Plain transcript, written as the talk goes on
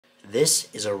This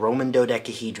is a Roman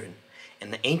dodecahedron,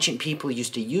 and the ancient people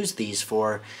used to use these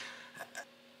for...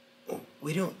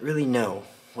 we don't really know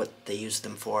what they used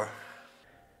them for.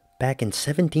 Back in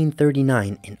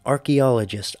 1739, an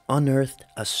archaeologist unearthed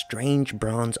a strange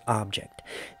bronze object.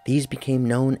 These became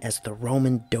known as the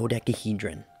Roman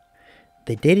dodecahedron.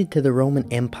 They dated to the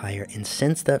Roman Empire, and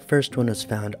since that first one was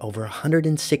found, over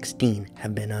 116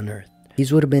 have been unearthed.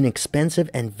 These would have been expensive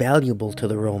and valuable to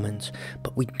the Romans,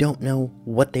 but we don't know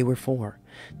what they were for.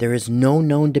 There is no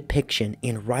known depiction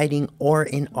in writing or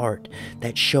in art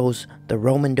that shows the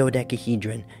Roman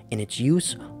dodecahedron in its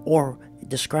use or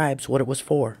describes what it was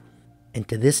for. And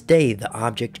to this day, the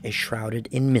object is shrouded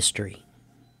in mystery.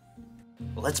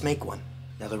 Let's make one.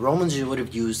 Now, the Romans would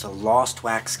have used a lost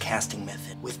wax casting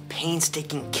method. With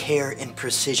painstaking care and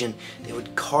precision, they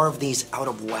would carve these out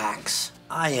of wax.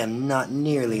 I am not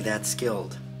nearly that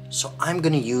skilled, so I'm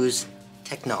going to use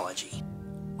technology.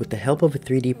 With the help of a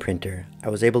 3D printer, I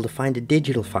was able to find a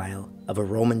digital file of a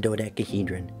Roman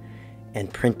dodecahedron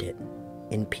and print it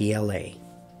in PLA.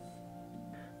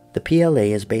 The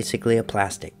PLA is basically a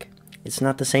plastic. It's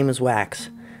not the same as wax,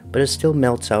 but it still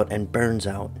melts out and burns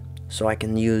out, so I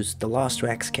can use the lost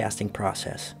wax casting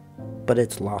process, but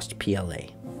it's lost PLA.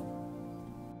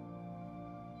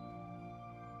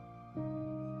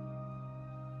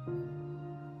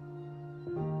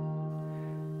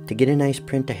 To get a nice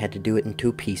print, I had to do it in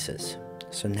 2 pieces,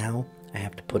 so now I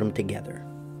have to put them together.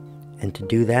 And to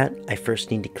do that, I first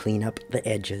need to clean up the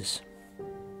edges.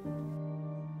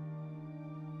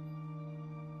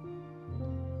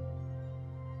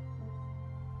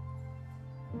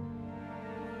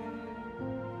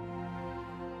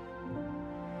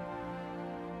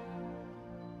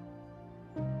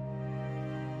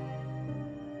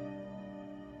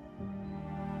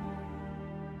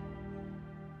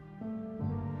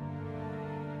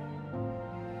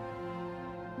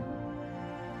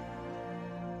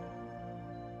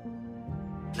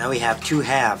 Now we have 2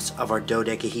 halves of our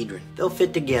dodecahedron. They'll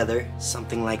fit together,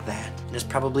 something like that. And it's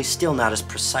probably still not as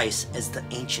precise as the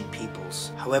ancient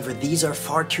people's. However, these are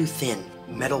far too thin.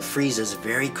 Metal freezes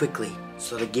very quickly,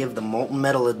 so to give the molten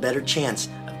metal a better chance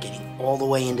of getting all the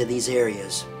way into these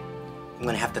areas, I'm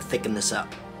going to have to thicken this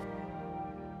up.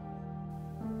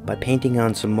 By painting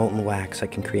on some molten wax, I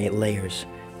can create layers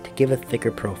to give a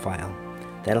thicker profile.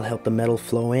 That'll help the metal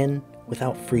flow in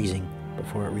without freezing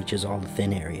before it reaches all the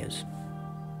thin areas.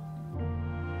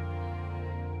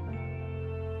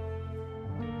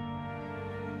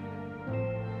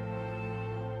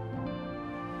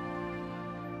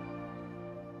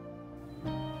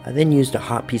 I then used a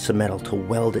hot piece of metal to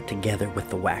weld it together with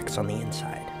the wax on the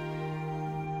inside.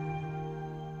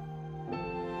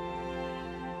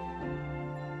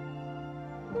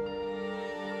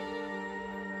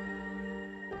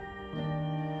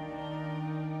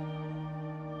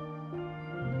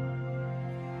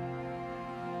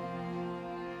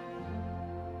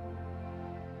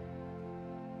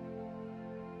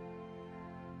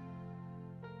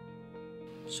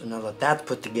 So now that that's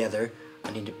put together, I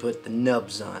need to put the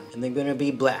nubs on, and they're going to be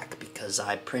black because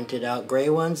I printed out gray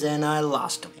ones and I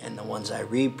lost them, and the ones I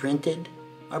reprinted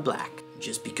are black.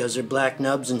 Just because they're black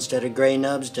nubs instead of gray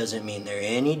nubs doesn't mean they're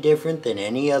any different than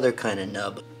any other kind of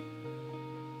nub.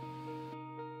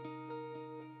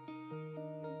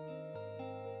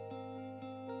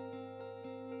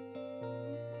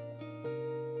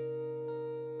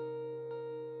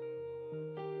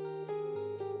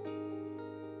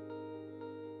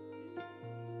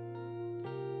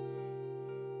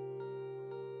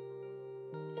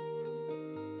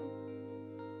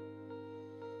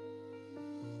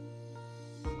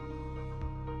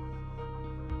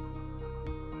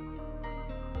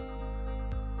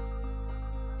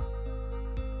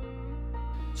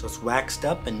 So it's waxed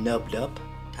up and nubbed up.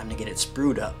 Time to get it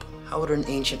sprued up. How would an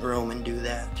ancient Roman do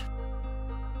that?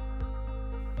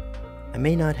 I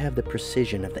may not have the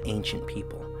precision of the ancient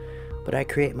people, but I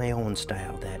create my own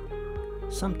style that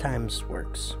sometimes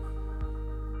works.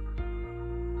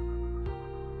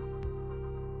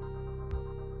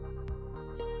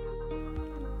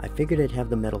 I figured I'd have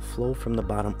the metal flow from the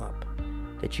bottom up.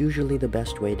 That's usually the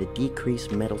best way to decrease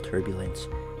metal turbulence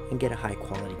and get a high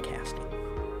quality casting.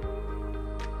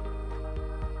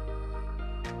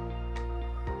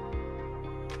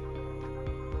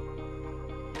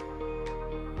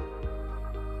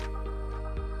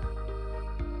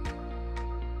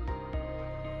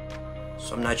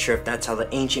 So I'm not sure if that's how the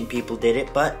ancient people did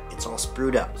it, but it's all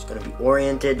sprued up. It's going to be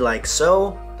oriented like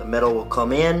so. The metal will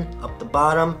come in, up the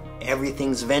bottom.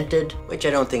 Everything's vented, which I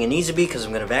don't think it needs to be because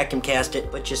I'm going to vacuum cast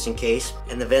it, but just in case.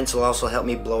 And the vents will also help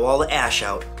me blow all the ash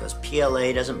out because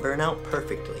PLA doesn't burn out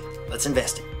perfectly. Let's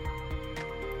invest it.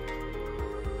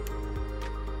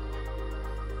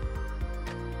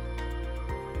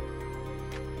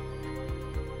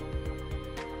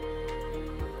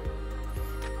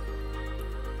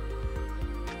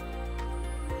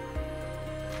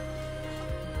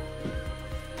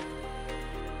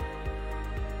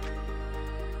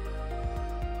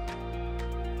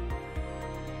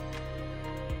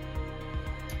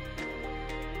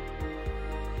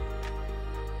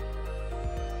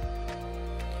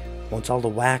 Once all the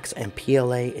wax and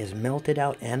PLA is melted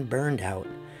out and burned out,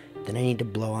 then I need to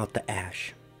blow out the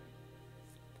ash.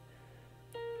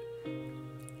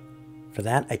 For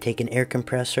that, I take an air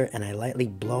compressor and I lightly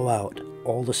blow out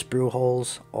all the sprue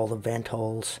holes, all the vent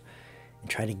holes, and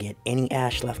try to get any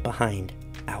ash left behind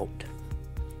out.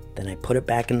 Then I put it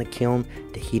back in the kiln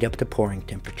to heat up to pouring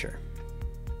temperature.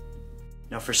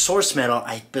 Now for source metal,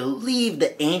 I believe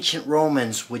the ancient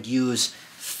Romans would use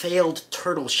failed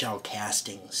turtle shell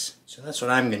castings. So that's what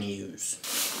I'm going to use.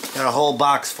 Got a whole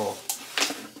box full.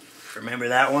 Remember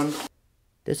that one?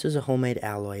 This is a homemade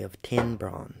alloy of tin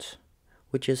bronze,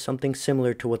 which is something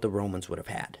similar to what the Romans would have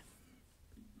had.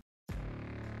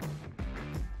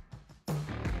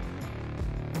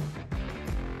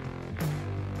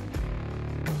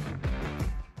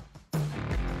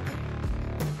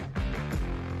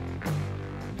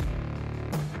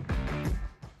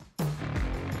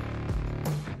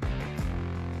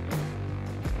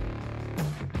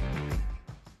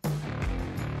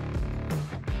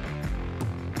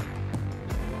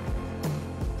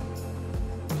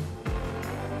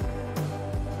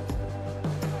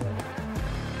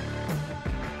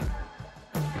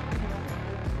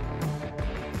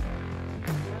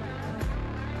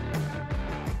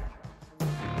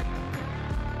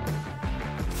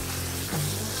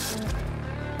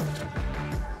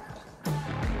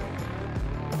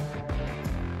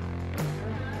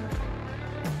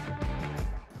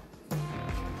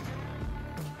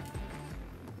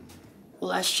 Well,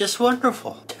 that's just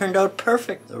wonderful. Turned out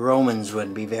perfect. The Romans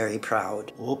would be very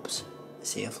proud. Oops, I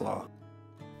see a flaw.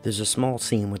 There's a small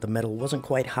seam where the metal wasn't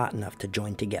quite hot enough to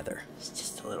join together. It's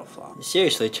just a little flaw.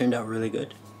 Seriously, it turned out really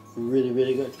good. Really,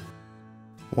 really good.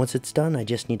 Once it's done, I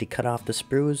just need to cut off the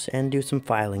sprues and do some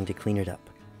filing to clean it up.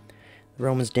 The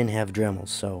Romans didn't have Dremels,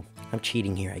 so I'm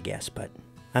cheating here, I guess, but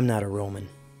I'm not a Roman.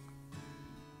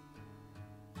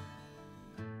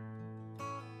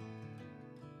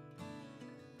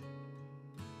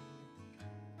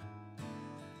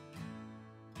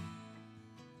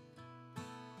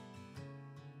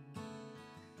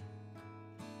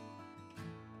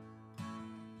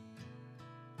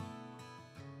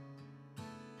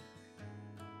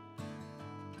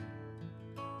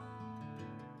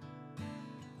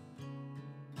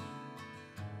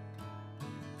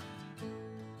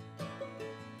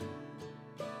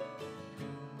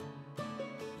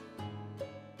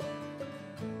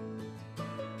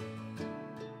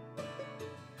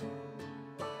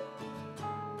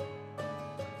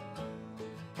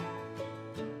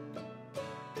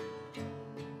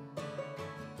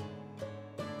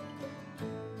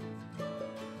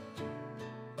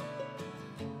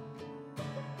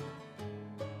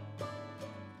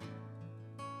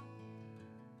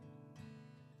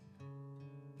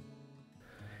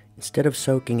 Instead of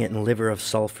soaking it in liver of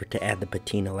sulfur to add the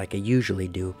patina like I usually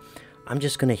do, I'm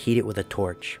just going to heat it with a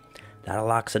torch. That'll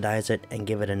oxidize it and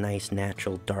give it a nice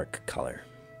natural dark color.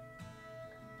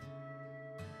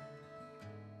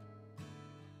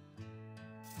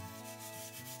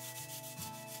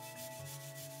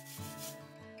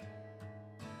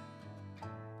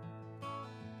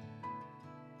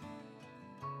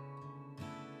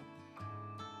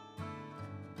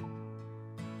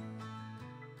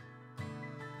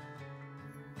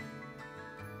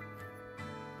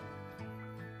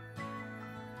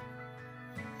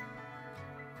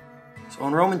 So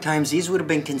in Roman times, these would have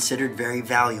been considered very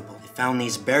valuable. They found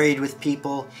these buried with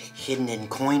people, hidden in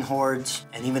coin hoards,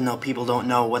 and even though people don't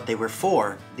know what they were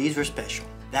for, these were special.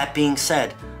 That being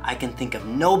said, I can think of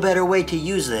no better way to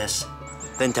use this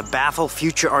than to baffle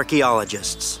future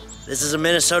archaeologists. This is a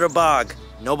Minnesota bog.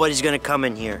 Nobody's gonna come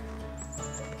in here.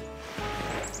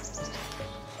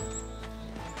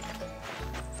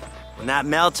 When that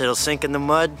melts, it'll sink in the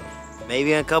mud.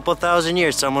 Maybe in a couple thousand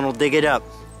years, someone will dig it up.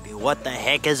 What the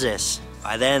heck is this?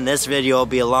 By then, this video will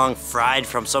be long fried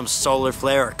from some solar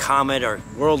flare or comet or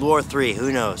World War III,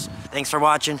 who knows. Thanks for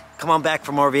watching. Come on back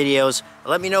for more videos.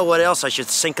 Let me know what else I should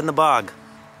sink in the bog.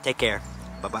 Take care.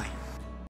 Bye-bye.